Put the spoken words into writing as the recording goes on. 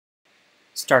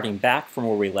Starting back from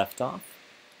where we left off,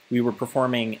 we were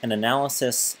performing an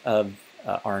analysis of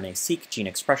RNA-Seq gene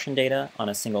expression data on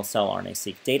a single-cell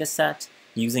RNA-Seq dataset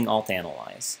using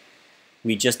AltAnlayze.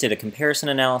 We just did a comparison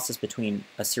analysis between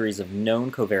a series of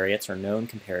known covariates or known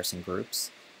comparison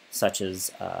groups, such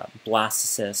as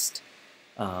blastocyst,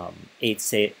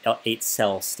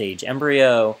 8-cell stage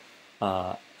embryo,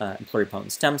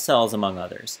 pluripotent stem cells, among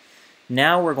others.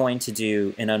 Now we're going to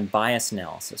do an unbiased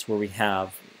analysis where we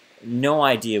have no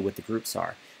idea what the groups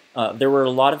are. There were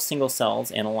a lot of single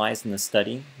cells analyzed in the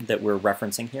study that we're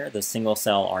referencing here, the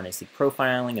single-cell RNA-Seq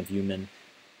profiling of human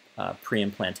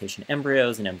pre-implantation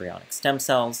embryos and embryonic stem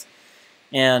cells.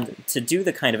 And to do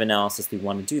the kind of analysis we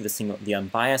want to do, the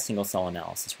unbiased single-cell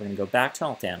analysis, we're going to go back to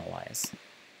AltAnlayze,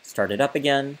 start it up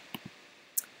again.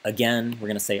 Again, we're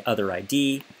going to say other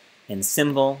ID and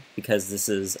symbol because this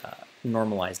is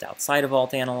normalized outside of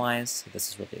AltAnlayze. So this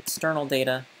is really external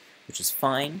data, which is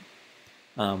fine.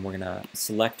 We're going to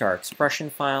select our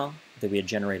expression file that we had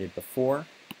generated before,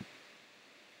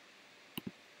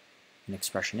 an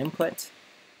expression input,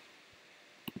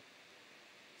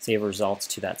 save results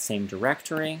to that same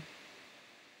directory,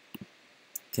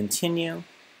 continue.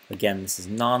 Again, this is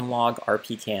non-log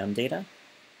RPKM data.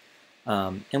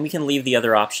 And we can leave the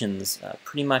other options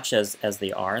pretty much as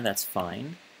they are. That's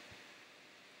fine.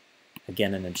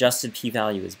 Again, an adjusted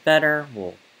p-value is better.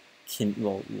 We'll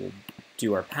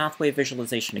do our pathway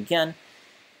visualization again.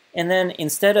 And then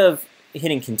instead of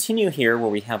hitting continue here where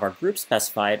we have our group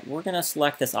specified, we're going to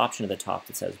select this option at the top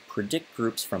that says predict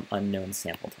groups from unknown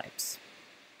sample types.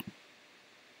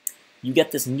 You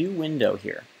get this new window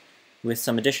here with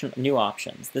some additional new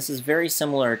options. This is very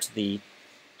similar to the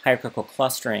hierarchical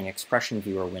clustering expression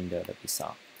viewer window that we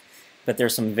saw, but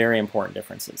there's some very important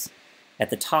differences. At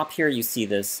the top here you see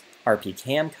this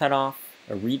RPKM cutoff,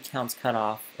 a read counts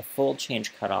cutoff, a fold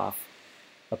change cutoff,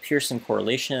 a Pearson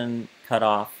correlation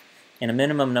cutoff, and a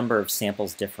minimum number of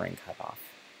samples differing cutoff.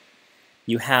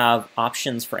 You have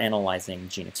options for analyzing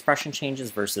gene expression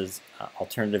changes versus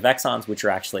alternative exons, which are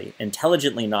actually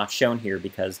intelligently not shown here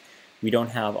because we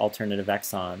don't have alternative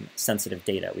exon sensitive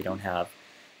data. We don't have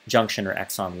junction or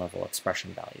exon level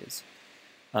expression values.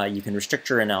 You can restrict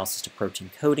your analysis to protein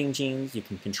coding genes. You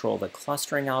can control the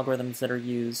clustering algorithms that are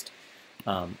used.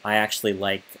 I actually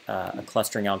like a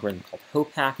clustering algorithm called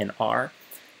HOPAC in R.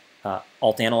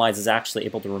 AltAnlayze is actually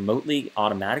able to remotely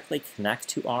automatically connect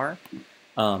to R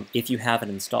if you have it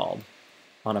installed.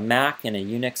 On a Mac and a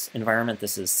Unix environment,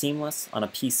 this is seamless. On a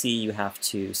PC, you have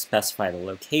to specify the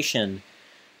location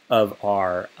of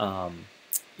R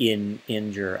in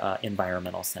your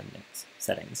environmental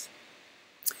settings.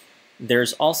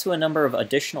 There's also a number of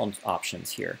additional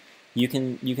options here. You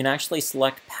can actually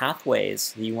select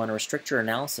pathways that you want to restrict your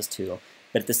analysis to,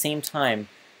 but at the same time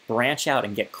branch out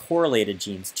and get correlated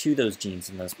genes to those genes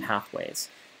in those pathways.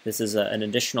 This is an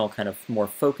additional kind of more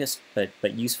focused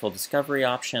but useful discovery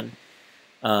option.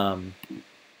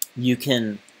 You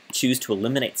can choose to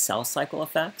eliminate cell cycle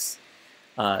effects.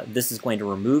 This is going to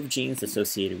remove genes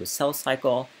associated with cell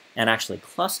cycle and actually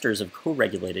clusters of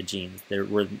co-regulated genes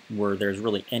where there's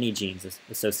really any genes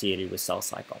associated with cell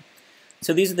cycle.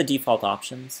 So these are the default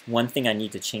options. One thing I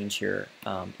need to change here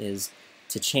is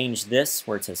to change this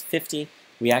where it says 50.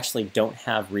 We actually don't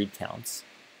have read counts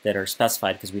that are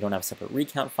specified because we don't have a separate read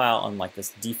count file, unlike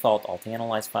this default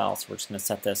AltAnlayze file. So we're just going to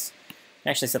set this,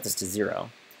 actually set this to 0.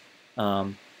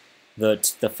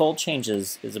 The fold change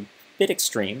is a bit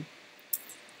extreme,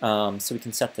 so we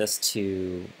can set this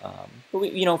to,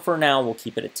 but for now we'll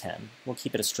keep it at 10. We'll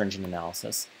keep it a stringent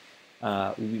analysis.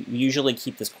 We usually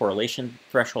keep this correlation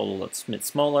threshold a little bit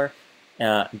smaller,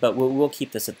 but we'll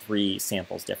keep this at 3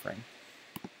 samples differing.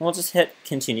 We'll just hit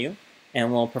continue, and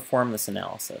we'll perform this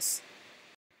analysis.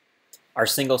 Our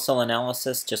single-cell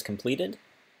analysis just completed,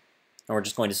 and we're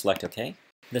just going to select OK.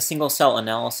 The single-cell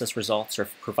analysis results are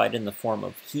provided in the form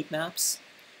of heat maps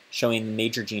showing the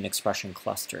major gene expression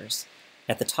clusters.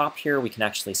 At the top here, we can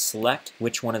actually select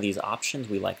which one of these options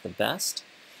we like the best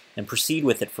and proceed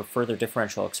with it for further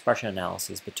differential expression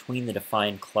analysis between the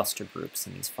defined cluster groups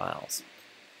in these files.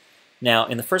 Now,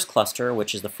 in the first cluster,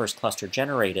 which is the first cluster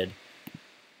generated,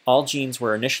 all genes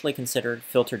were initially considered,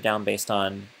 filtered down based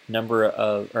on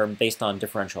based on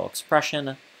differential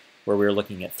expression, where we were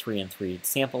looking at 3 and 3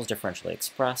 samples differentially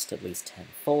expressed, at least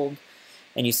 10-fold.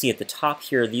 And you see at the top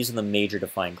here, these are the major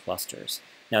defined clusters.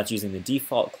 Now it's using the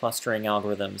default clustering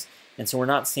algorithms, and so we're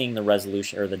not seeing the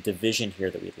resolution or the division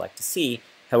here that we'd like to see.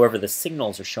 However, the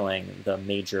signals are showing the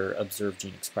major observed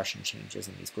gene expression changes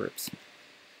in these groups.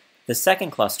 The second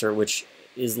cluster, which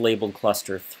is labeled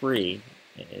cluster 3,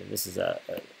 this is a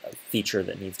feature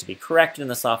that needs to be corrected in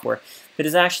the software, but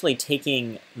is actually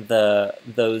taking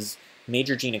those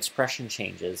major gene expression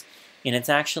changes, and it's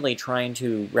actually trying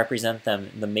to represent them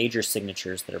in the major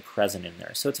signatures that are present in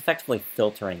there. So it's effectively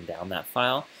filtering down that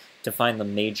file to find the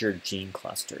major gene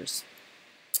clusters.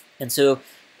 And so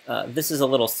this is a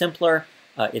little simpler.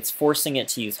 It's forcing it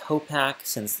to use HOPAC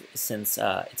since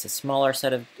it's a smaller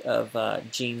set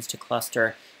of genes to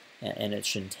cluster, and it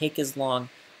shouldn't take as long.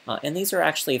 And these are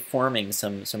actually forming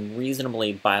some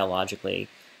reasonably biologically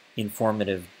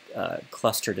informative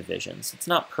cluster divisions. It's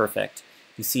not perfect.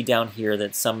 You see down here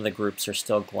that some of the groups are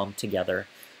still clumped together,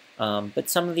 but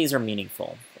some of these are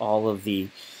meaningful. All of the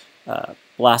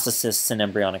blastocysts and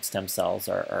embryonic stem cells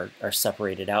are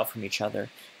separated out from each other,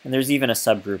 and there's even a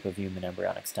subgroup of human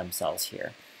embryonic stem cells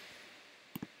here.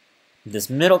 This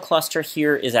middle cluster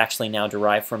here is actually now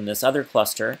derived from this other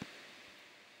cluster,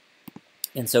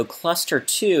 and so cluster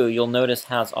 2, you'll notice,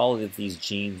 has all of these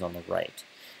genes on the right.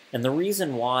 And the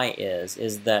reason why is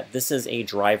that this is a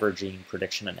driver gene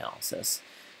prediction analysis.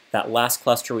 That last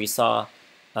cluster we saw,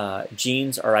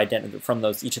 genes are identified from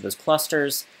each of those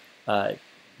clusters.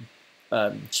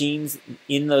 Genes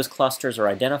in those clusters are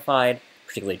identified,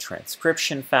 particularly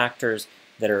transcription factors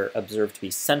that are observed to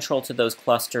be central to those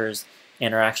clusters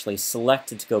and are actually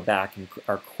selected to go back and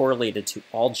are correlated to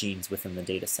all genes within the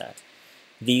data set.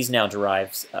 These now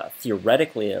derive,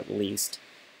 theoretically at least,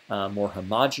 more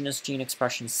homogeneous gene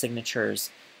expression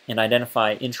signatures and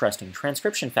identify interesting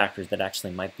transcription factors that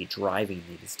actually might be driving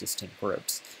these distinct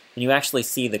groups. And you actually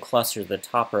see the clusters at the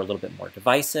top are a little bit more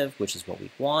divisive, which is what we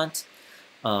want,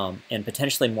 and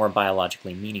potentially more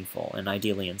biologically meaningful, and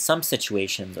ideally in some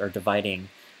situations are dividing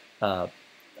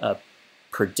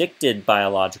predicted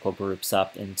biological groups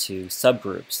up into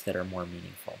subgroups that are more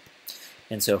meaningful.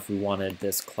 And so if we wanted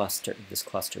this cluster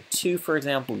 2, for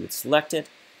example, we would select it.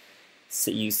 So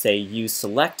you say use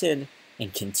selected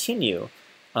and continue,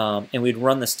 and we'd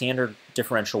run the standard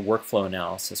differential workflow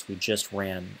analysis we just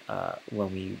ran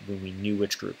when we knew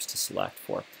which groups to select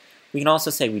for. We can also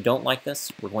say we don't like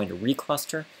this. We're going to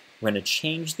recluster. We're going to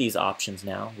change these options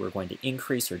now. We're going to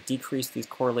increase or decrease these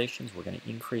correlations. We're going to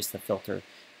increase the filter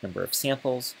number of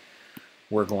samples.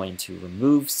 We're going to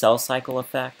remove cell cycle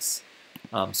effects.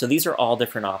 So these are all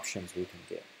different options we can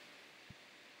do.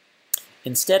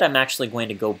 Instead, I'm actually going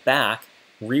to go back,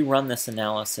 rerun this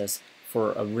analysis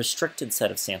for a restricted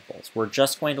set of samples. We're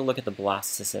just going to look at the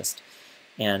blastocyst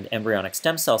and embryonic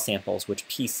stem cell samples, which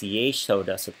PCA showed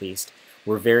us at least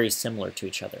were very similar to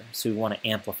each other. So we want to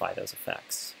amplify those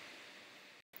effects.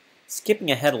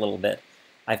 Skipping ahead a little bit,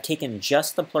 I've taken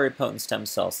just the pluripotent stem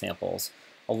cell samples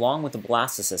along with the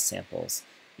blastocyst samples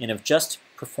and have just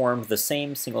performed the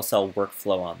same single-cell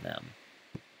workflow on them.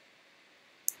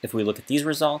 If we look at these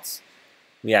results,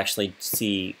 we actually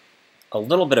see a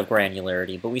little bit of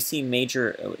granularity, but we see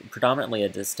predominantly a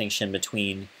distinction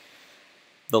between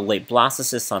the late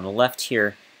blastocysts on the left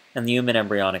here and the human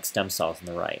embryonic stem cells on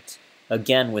the right.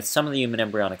 Again, with some of the human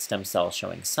embryonic stem cells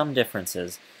showing some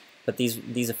differences, but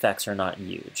these effects are not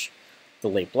huge. The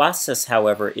late blastocyst,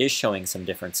 however, is showing some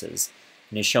differences,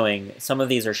 and is showing, some of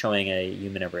these are showing a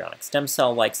human embryonic stem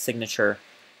cell-like signature,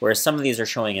 whereas some of these are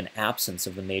showing an absence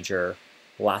of the major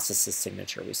blastocyst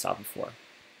signature we saw before.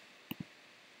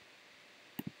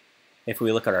 If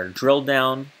we look at our drill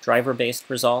down driver-based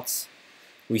results,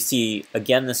 we see,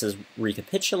 again, this is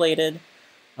recapitulated.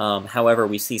 However,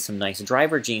 we see some nice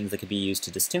driver genes that could be used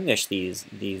to distinguish these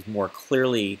more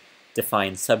clearly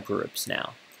defined subgroups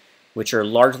now, which are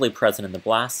largely present in the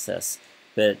blastocysts,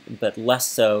 but less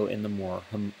so in the more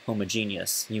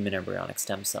homogeneous human embryonic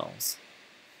stem cells.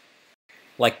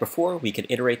 Like before, we could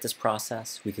iterate this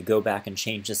process. We could go back and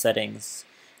change the settings.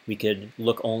 We could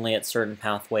look only at certain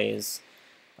pathways.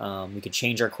 We could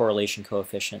change our correlation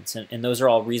coefficients, and those are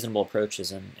all reasonable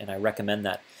approaches, and I recommend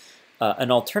that.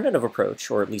 An alternative approach,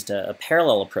 or at least a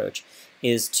parallel approach,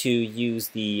 is to use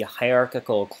the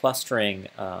hierarchical clustering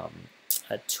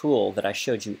tool that I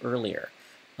showed you earlier.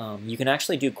 You can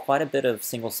actually do quite a bit of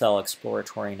single-cell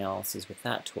exploratory analysis with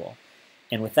that tool.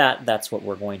 And with that, that's what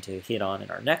we're going to hit on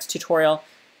in our next tutorial.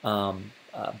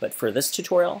 But for this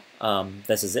tutorial,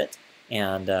 this is it.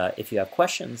 And if you have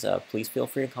questions, please feel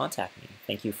free to contact me.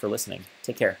 Thank you for listening.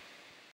 Take care.